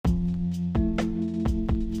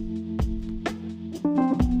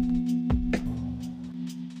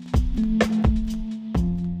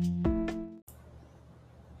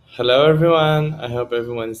Hello, everyone. I hope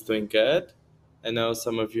everyone is doing good. I know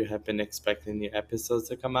some of you have been expecting new episodes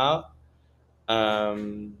to come out.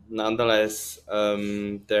 Nonetheless,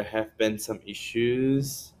 there have been some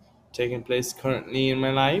issues taking place currently in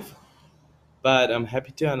my life, but I'm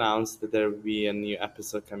happy to announce that there will be a new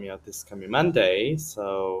episode coming out this coming Monday.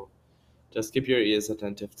 So just keep your ears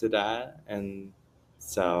attentive to that. And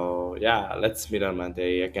so, yeah, let's meet on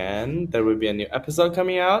Monday again. There will be a new episode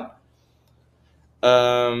coming out.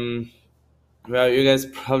 Um, Well, you guys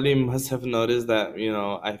probably must have noticed that,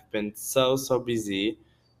 I've been so busy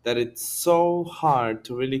that it's so hard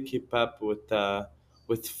to really keep up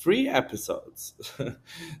with free episodes.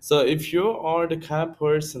 So if you are the kind of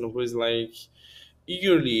person who is like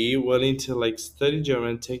eagerly willing to like study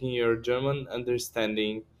German, taking your German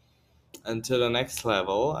understanding until the next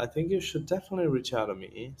level, I think you should definitely reach out to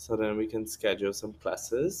me so then we can schedule some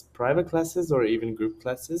classes, private classes or even group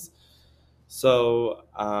classes, so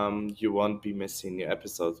you won't be missing new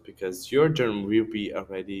episodes because your German will be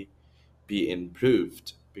already be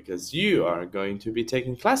improved because you are going to be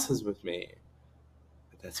taking classes with me.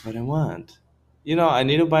 That's what I want. I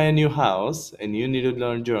need to buy a new house and you need to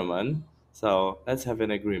learn German. So let's have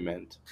an agreement.